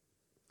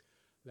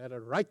 Let a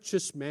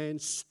righteous man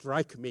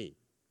strike me,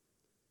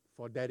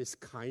 for that is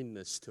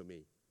kindness to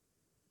me.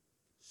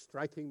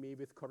 Striking me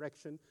with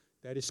correction,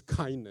 that is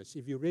kindness.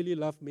 If you really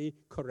love me,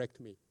 correct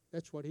me.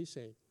 That's what he's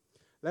saying.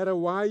 Let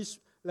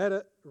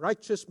a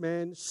righteous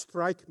man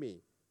strike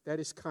me, that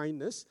is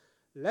kindness.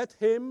 Let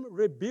him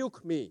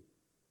rebuke me,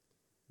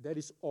 that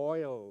is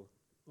oil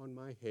on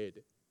my head.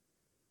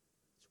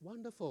 It's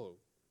wonderful.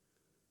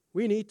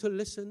 We need to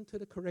listen to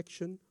the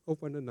correction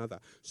of one another.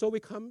 So we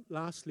come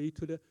lastly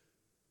to the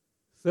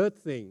third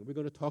thing we're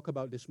going to talk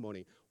about this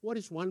morning. What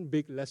is one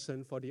big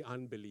lesson for the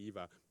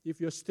unbeliever?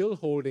 If you're still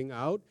holding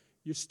out,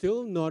 you're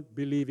still not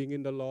believing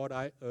in the Lord,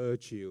 I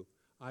urge you,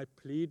 I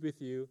plead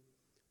with you,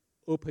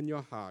 open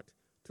your heart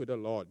to the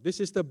Lord. This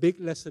is the big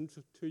lesson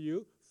to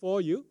you, for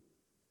you.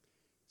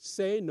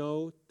 Say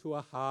no to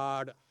a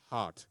hard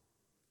heart.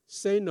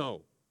 Say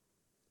no.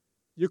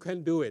 You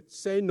can do it.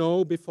 Say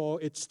no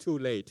before it's too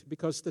late,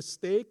 because the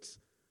stakes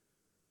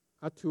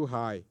are too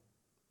high.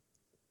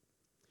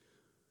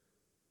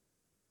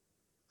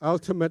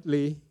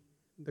 Ultimately,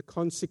 the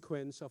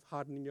consequence of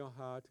hardening your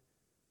heart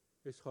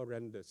is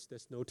horrendous.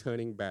 There's no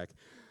turning back.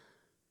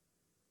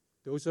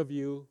 Those of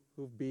you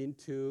who've been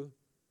to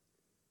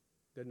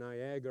the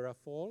Niagara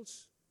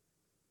Falls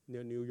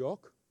near New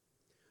York,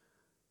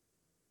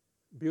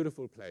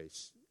 beautiful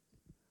place.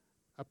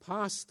 A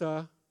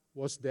pastor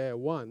was there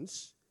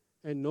once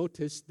and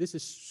noticed this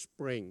is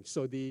spring,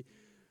 so the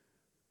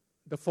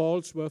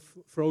falls were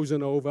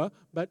frozen over,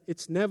 but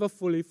it's never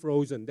fully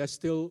frozen. There's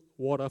still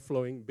water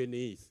flowing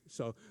beneath.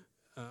 So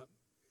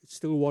it's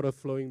still water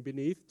flowing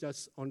beneath.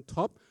 Just on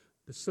top,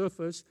 the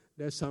surface,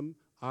 there's some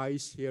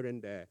ice here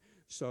and there.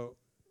 So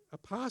a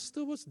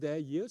pastor was there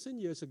years and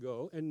years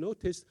ago and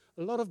noticed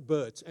a lot of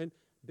birds. And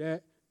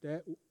there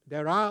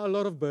are a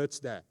lot of birds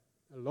there,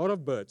 a lot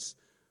of birds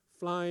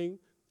flying,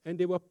 and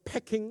they were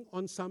pecking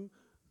on some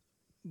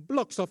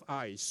blocks of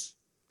ice.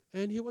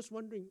 And he was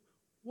wondering,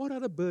 what are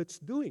the birds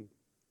doing?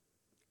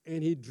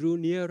 And he drew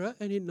nearer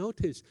and he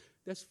noticed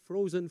there's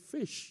frozen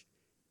fish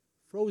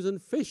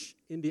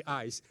in the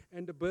ice.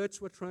 And the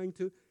birds were trying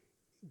to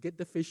get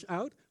the fish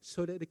out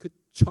so that they could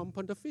chomp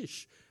on the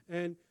fish.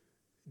 And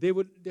they're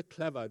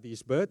clever,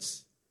 these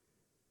birds.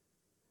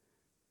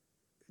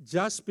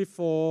 Just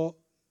before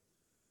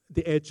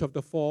the edge of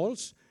the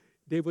falls,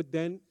 they would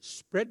then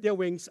spread their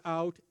wings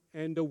out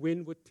and the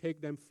wind would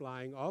take them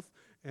flying off,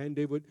 and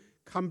they would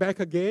come back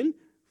again,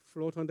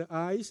 float on the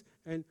ice,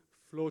 and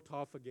float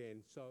off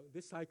again. So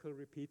this cycle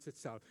repeats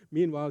itself.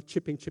 Meanwhile,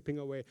 chipping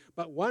away.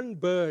 But one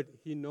bird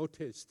he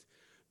noticed,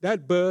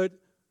 that bird,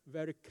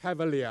 very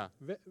cavalier,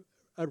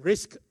 a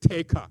risk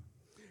taker.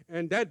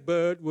 And that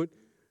bird would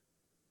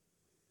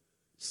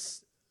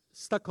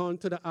stuck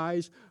onto the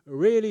ice,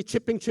 really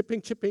chipping.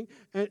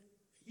 And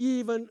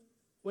even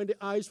when the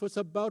ice was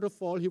about to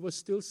fall, he was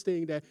still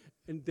staying there.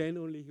 And then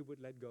only he would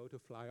let go to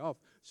fly off.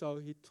 So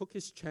he took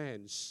his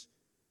chance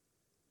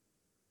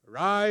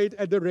right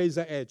at the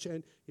razor edge.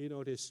 And he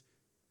noticed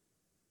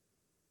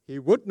he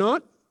would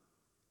not,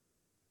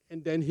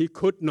 and then he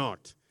could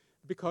not.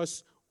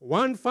 Because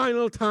one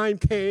final time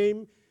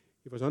came,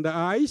 he was on the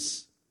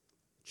ice,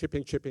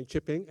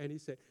 chipping, and he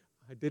said,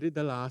 I did it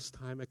the last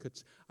time,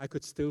 I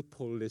could still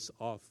pull this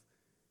off.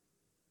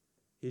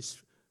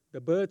 The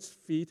bird's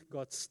feet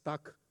got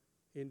stuck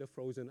in the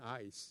frozen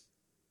ice,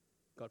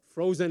 got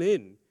frozen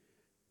in,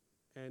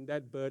 and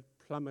that bird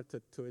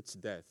plummeted to its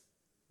death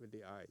with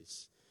the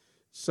ice.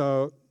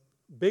 So,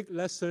 big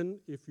lesson,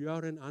 if you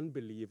are an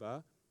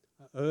unbeliever,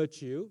 I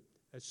urge you,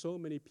 as so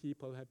many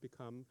people have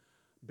become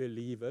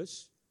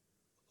believers,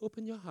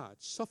 open your heart,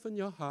 soften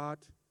your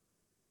heart,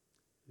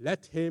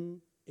 let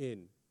him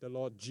in. The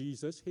Lord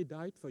Jesus, he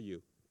died for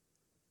you.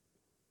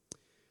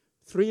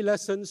 3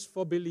 lessons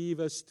for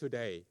believers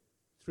today.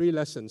 3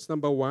 lessons.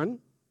 Number 1,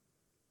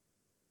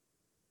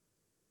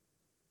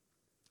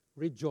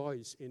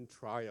 rejoice in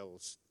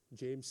trials.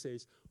 James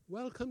says,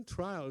 welcome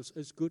trials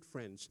as good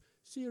friends.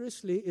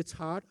 Seriously, it's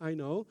hard, I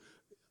know.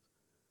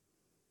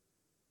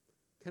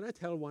 Can I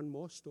tell one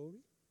more story?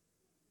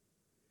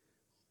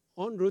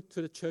 En route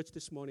to the church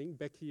this morning,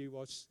 Becky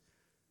was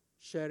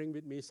sharing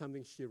with me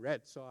something she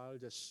read, so I'll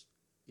just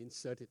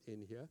insert it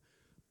in here.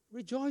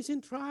 Rejoice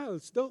in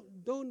trials.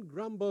 Don't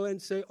grumble and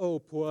say, oh,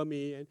 poor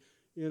me. And,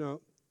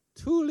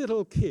 2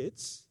 little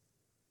kids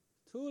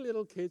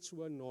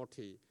were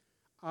naughty,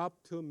 up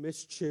to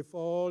mischief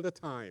all the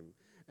time.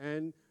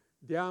 And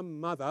their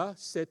mother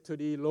said to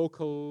the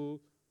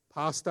local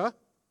pastor,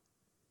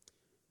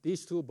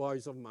 these 2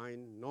 boys of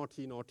mine,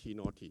 naughty,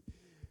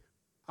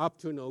 up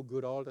to no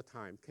good all the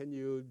time. Can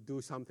you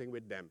do something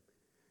with them?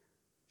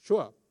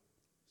 Sure.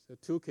 So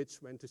 2 kids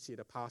went to see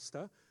the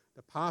pastor.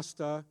 The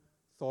pastor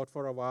thought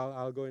for a while,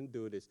 I'll go and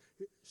do this.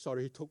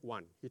 He took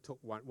one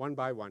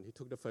by one. He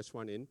took the first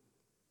one in. He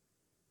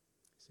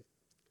said,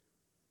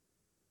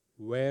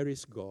 where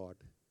is God?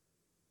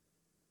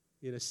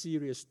 In a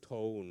serious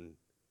tone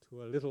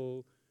to a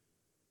little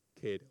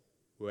kid,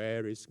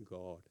 where is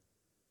God?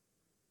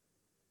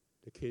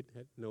 The kid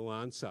had no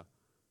answer,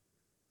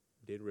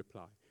 didn't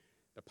reply.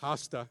 The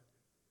pastor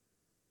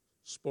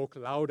spoke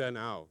louder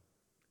now.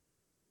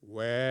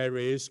 Where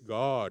is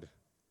God?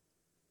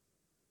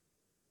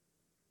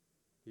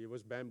 He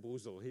was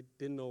bamboozled. He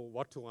didn't know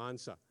what to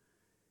answer.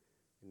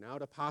 And now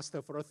the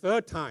pastor, for a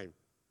 3rd time,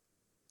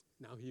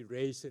 now he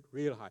raised it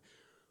real high.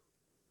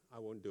 I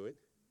won't do it,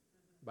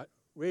 but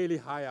really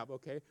high up,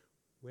 okay?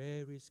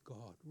 Where is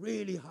God?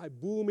 Really high,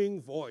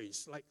 booming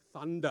voice like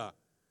thunder.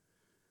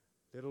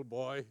 Little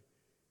boy,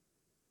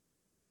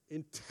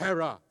 in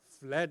terror,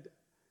 fled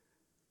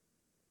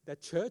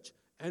that church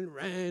and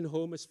ran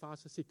home as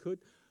fast as he could,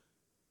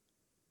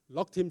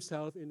 locked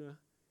himself in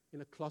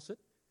a closet,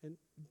 and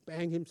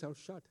banged himself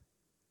shut.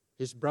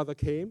 His brother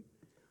came.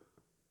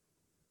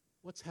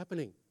 What's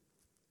happening?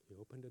 He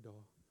opened the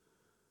door.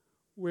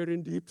 We're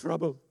in deep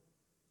trouble.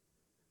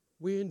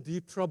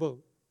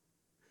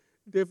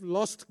 They've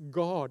lost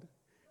God.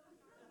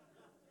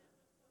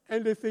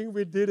 And they think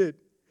we did it.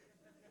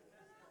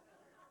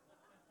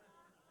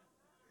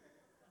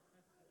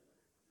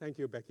 Thank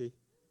you, Becky.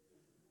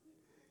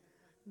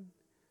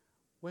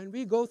 When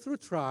we go through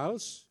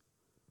trials,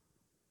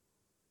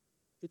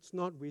 it's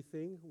not we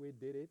think we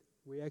did it.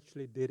 We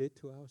actually did it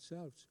to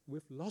ourselves.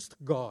 We've lost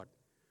God.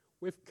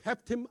 We've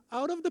kept him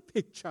out of the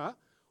picture.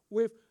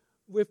 We've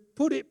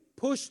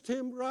pushed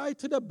him right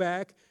to the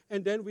back,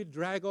 and then we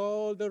drag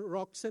all the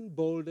rocks and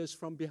boulders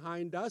from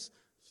behind us,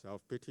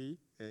 self-pity,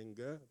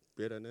 anger,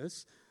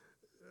 bitterness,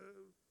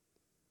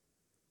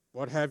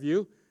 what have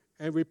you,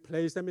 and we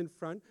place them in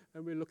front,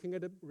 and we're looking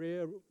at the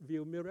rear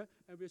view mirror,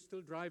 and we're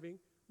still driving.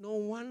 No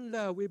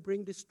wonder we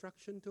bring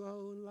destruction to our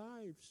own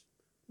lives.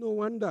 No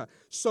wonder.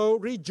 So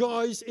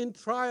rejoice in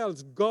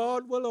trials.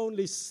 God will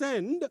only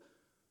send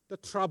the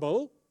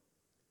trouble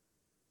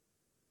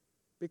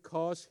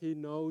because He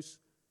knows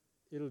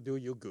it'll do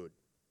you good.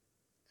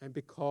 And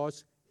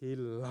because He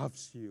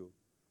loves you.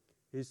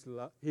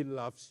 He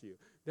loves you.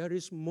 There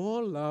is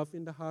more love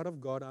in the heart of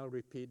God. I'll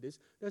repeat this.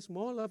 There's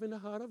more love in the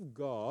heart of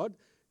God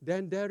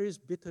than there is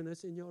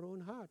bitterness in your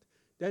own heart.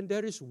 Then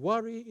there is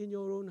worry in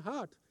your own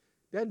heart.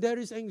 Then there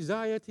is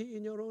anxiety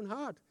in your own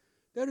heart.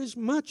 There is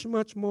much,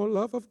 much more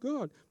love of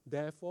God.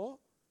 Therefore,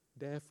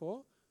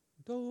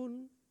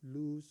 don't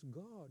lose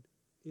God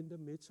in the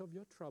midst of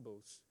your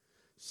troubles.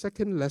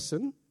 Second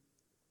lesson,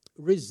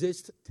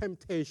 resist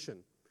temptation.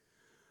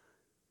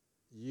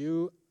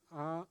 You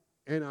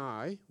and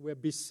I were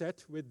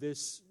beset with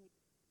this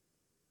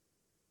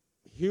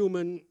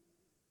human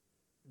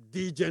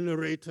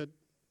degenerated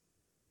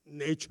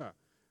nature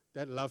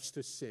that loves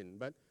to sin.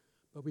 But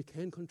we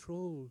can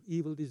control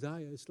evil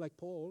desires like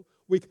Paul.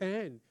 We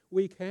can.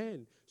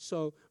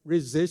 So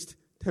resist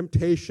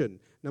temptation.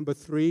 Number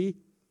 3,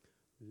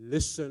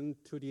 listen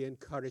to the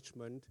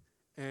encouragement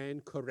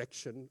and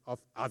correction of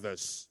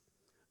others.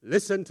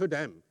 Listen to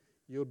them.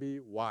 You'll be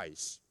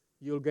wise.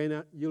 You'll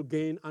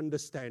gain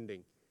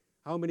understanding.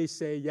 How many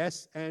say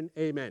yes and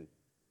amen?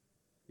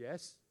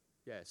 Yes?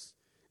 Yes.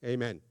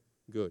 Amen.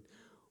 Good.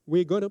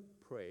 We're going to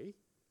pray.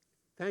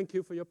 Thank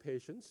you for your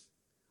patience.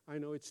 I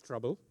know it's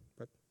trouble,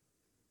 but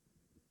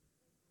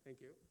thank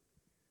you.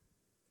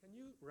 Can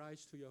you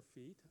rise to your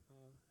feet?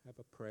 Have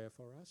a prayer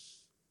for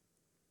us,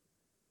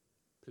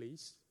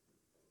 please.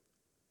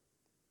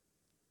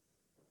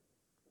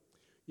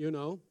 You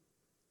know,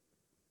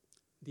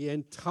 the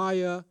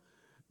entire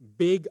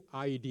big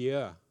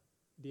idea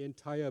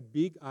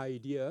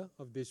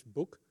of this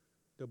book,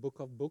 the book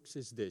of books,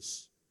 is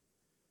this.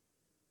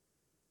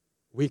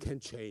 We can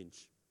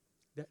change.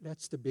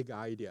 That's the big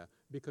idea,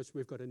 because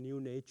we've got a new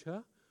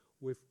nature.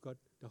 We've got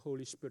the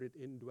Holy Spirit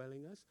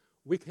indwelling us.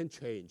 We can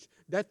change.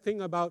 That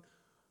thing about,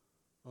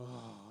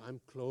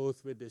 I'm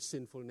clothed with this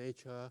sinful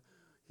nature.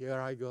 Here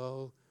I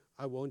go.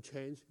 I won't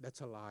change.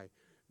 That's a lie.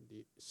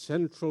 The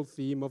central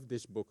theme of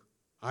this book,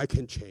 I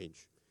can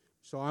change.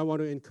 So I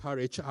want to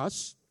encourage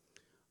us.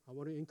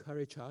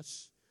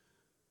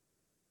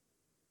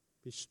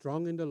 Be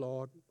strong in the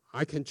Lord.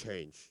 I can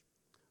change.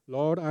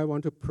 Lord, I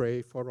want to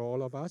pray for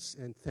all of us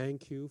and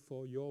thank you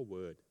for your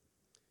word.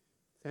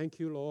 Thank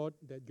you, Lord,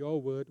 that your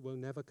word will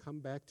never come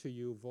back to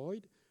you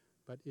void,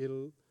 but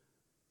it'll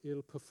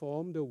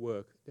perform the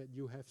work that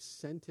you have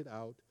sent it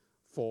out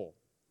for.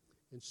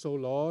 And so,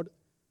 Lord,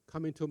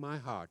 come into my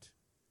heart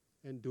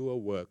and do a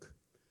work.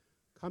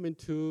 Come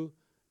into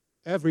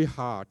every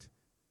heart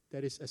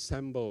that is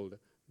assembled,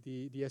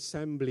 the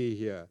assembly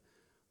here,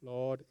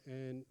 Lord,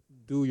 and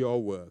do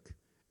your work.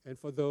 And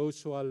for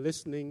those who are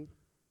listening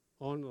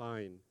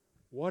online,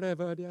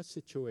 whatever their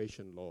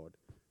situation, Lord,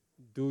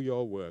 do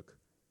your work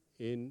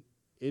in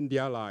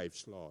their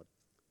lives, Lord.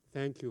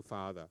 Thank you,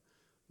 Father.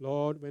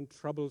 Lord, when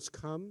troubles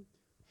come,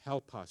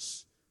 help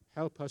us.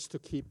 Help us to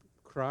keep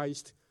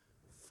Christ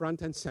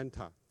front and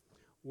center.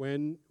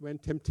 When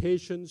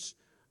temptations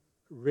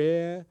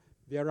rear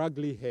their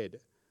ugly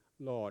head,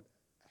 Lord,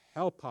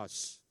 help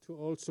us to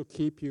also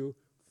keep you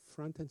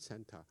front and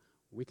center.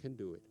 We can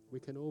do it. We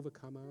can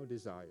overcome our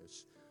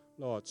desires.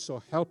 Lord,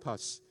 so help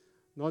us,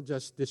 not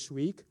just this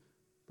week,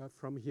 but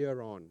from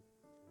here on.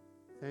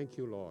 Thank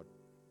you, Lord.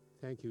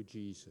 Thank you,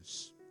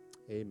 Jesus.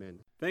 Amen.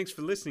 Thanks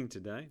for listening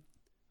today.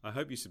 I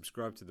hope you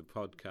subscribe to the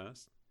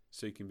podcast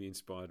so you can be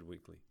inspired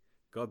weekly.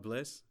 God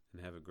bless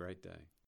and have a great day.